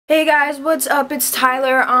Hey guys, what's up? It's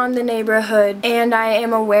Tyler on The Neighborhood, and I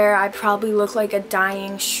am aware I probably look like a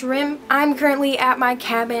dying shrimp. I'm currently at my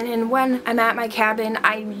cabin, and when I'm at my cabin,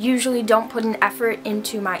 I usually don't put an effort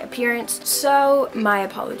into my appearance, so my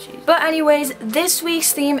apologies. But anyways, this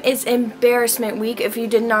week's theme is Embarrassment Week, if you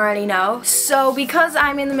didn't already know. So because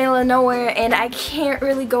I'm in the middle of nowhere and I can't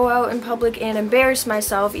really go out in public and embarrass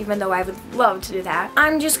myself, even though I would love to do that,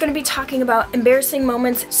 I'm just going to be talking about embarrassing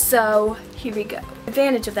moments, so here we go.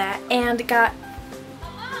 Advantage of that and got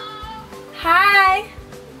hi.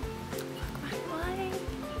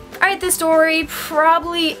 Alright, this story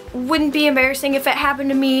probably wouldn't be embarrassing if it happened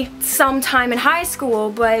to me sometime in high school,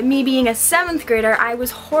 but me being a 7th grader, I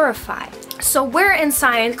was horrified. So we're in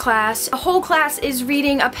science class. The whole class is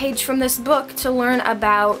reading a page from this book to learn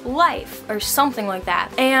about life or something like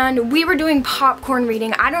that. And we were doing popcorn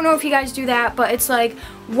reading. I don't know if you guys do that, but it's like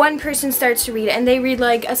one person starts to read and they read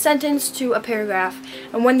like a sentence to a paragraph.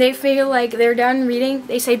 And when they feel like they're done reading,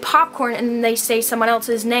 they say popcorn and then they say someone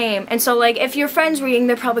else's name. And so like if your friend's reading,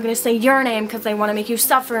 they're probably going to say your name because they want to make you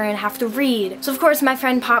suffer and have to read. So of course my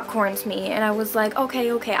friend popcorns me and I was like,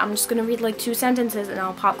 okay, I'm just going to read like 2 sentences and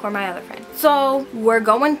I'll popcorn my other friend. So we're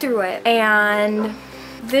going through it and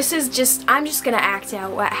this is just, I'm just going to act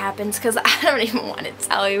out what happens because I don't even want to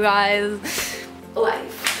tell you guys.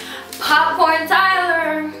 Life. Popcorn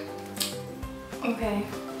Tyler! Okay.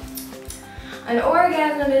 An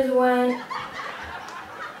orgasm is when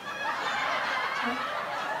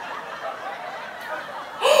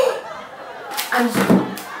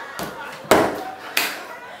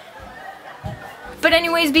But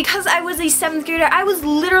anyways, because I was a 7th grader, I was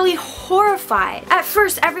literally horrified. At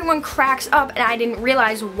first, everyone cracks up and I didn't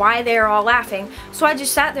realize why they were all laughing. So I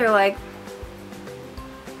just sat there like,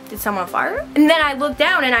 did someone fart? And then I looked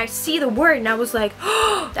down and I see the word and I was like,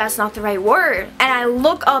 oh, that's not the right word. And I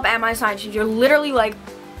look up at my science teacher, literally like,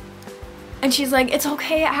 and she's like, it's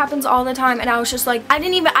okay, it happens all the time. And I was just like, I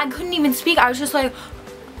couldn't even speak. I was just like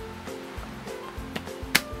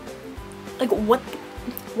what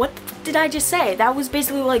did I just say? That was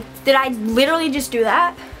basically like, did I literally just do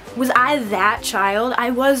that? Was I that child? I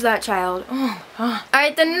was that child.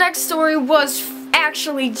 Alright, the next story was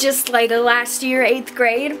actually just like last year, 8th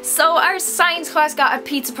grade. So our science class got a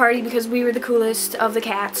pizza party because we were the coolest of the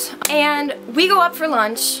cats. And we go up for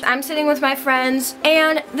lunch. I'm sitting with my friends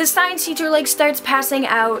and the science teacher like starts passing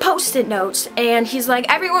out post-it notes and he's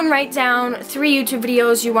like, everyone write down 3 YouTube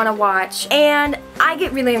videos you want to watch. And I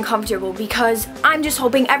get really uncomfortable because I'm just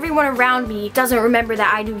hoping everyone around me doesn't remember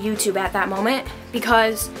that I do YouTube at that moment,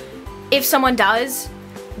 because if someone does,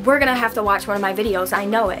 we're gonna have to watch one of my videos, I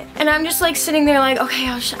know it. And I'm just like sitting there like, okay,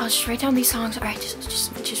 I'll just write down these songs. Alright,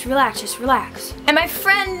 just relax. And my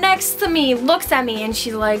friend next to me looks at me and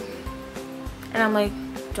she's like, and I'm like,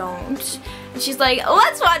 don't. And she's like,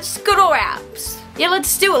 let's watch Scoodle Raps. Yeah,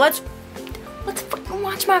 let's do it. Let's fucking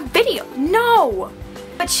watch my video. No!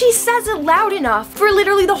 But she says it loud enough for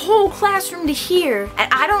literally the whole classroom to hear.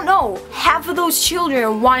 And I don't know, half of those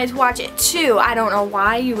children wanted to watch it too. I don't know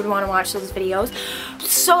why you would want to watch those videos.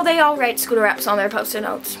 So they all write Scooter Raps on their post-it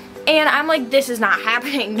notes. And I'm like, this is not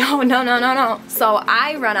happening. No. So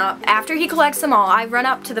I run up, after he collects them all, I run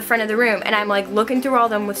up to the front of the room and I'm like looking through all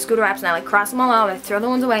of them with Scooter Raps and I like cross them all out, I throw the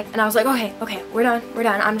ones away. And I was like, okay, we're done.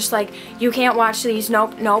 I'm just like, you can't watch these,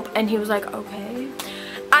 nope. And he was like, okay.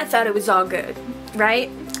 I thought it was all good, right?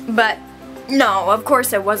 But no, of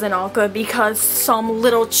course it wasn't all good because some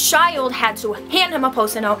little child had to hand him a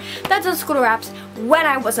post-it note that said Scooter Raps when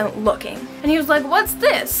I wasn't looking. And he was like, what's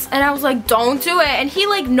this? And I was like, don't do it. And he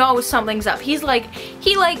like knows something's up. He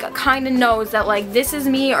kind of knows that like this is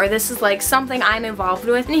me or this is like something I'm involved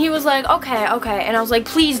with. And he was like, okay. And I was like,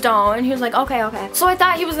 please don't. And he was like, okay. So I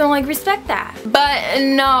thought he was gonna like respect that. But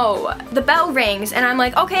no, the bell rings and I'm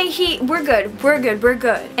like, okay, we're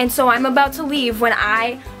good. And so I'm about to leave when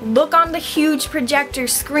I look on the huge projector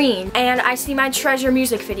screen and I see my Treasure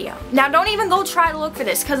music video. Now don't even go try to look for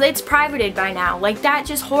this because it's privated by now. Like that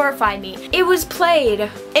just horrified me. It was played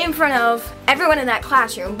in front of everyone in that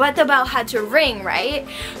classroom, but the bell had to ring, right?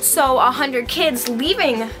 So 100 kids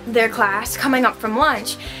leaving their class, coming up from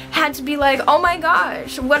lunch, had to be like, oh my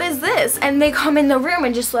gosh, what is this? And they come in the room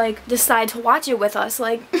and just like decide to watch it with us.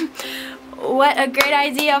 Like, what a great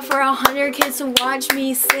idea for 100 kids to watch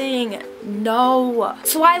me sing. No.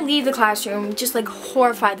 So I leave the classroom just like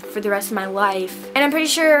horrified for the rest of my life. And I'm pretty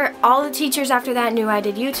sure all the teachers after that knew I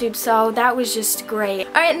did YouTube, so that was just great.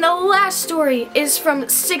 Alright, and the last story is from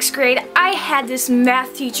 6th grade. I had this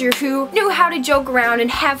math teacher who knew how to joke around and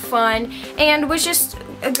have fun and was just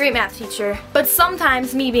a great math teacher. But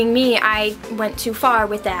sometimes, me being me, I went too far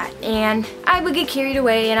with that. And I would get carried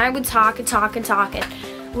away and I would talk and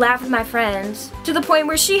laugh with my friends, to the point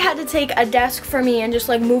where she had to take a desk for me and just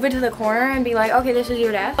like move it to the corner and be like, okay, this is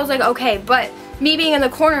your desk. I was like, okay, but me being in the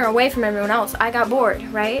corner away from everyone else, I got bored,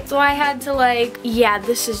 right? So I had to like, yeah,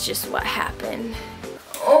 this is just what happened.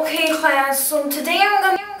 Okay, class, so today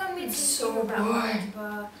I'm gonna be so bored.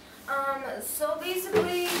 So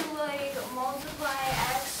basically, like, multiply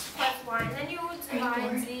x plus y, and then you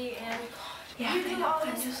divide z, and yeah, you do all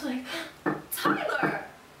this. Just like, Tyler!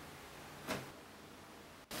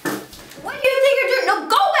 What do you think you're doing? No,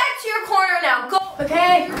 go back to your corner now. Go.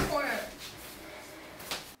 Okay. Your corner.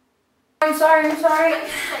 I'm sorry. I'm so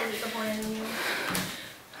disappointed in you.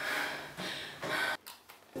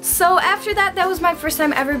 So after that, that was my first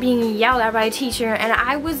time ever being yelled at by a teacher, and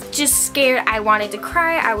I was just scared. I wanted to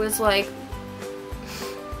cry. I was like,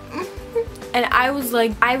 and I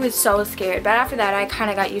was so scared, but after that I kind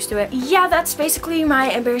of got used to it. Yeah, that's basically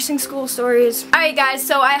my embarrassing school stories. Alright guys,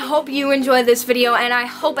 so I hope you enjoyed this video, and I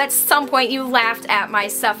hope at some point you laughed at my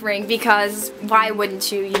suffering, because why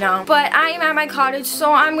wouldn't you, you know? But I am at my cottage,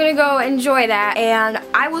 so I'm gonna go enjoy that, and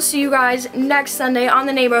I will see you guys next Sunday on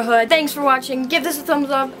The Neighborhood. Thanks for watching. Give this a thumbs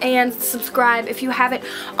up and subscribe if you haven't.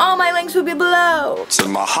 All my links will be below. To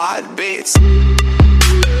my heart beats.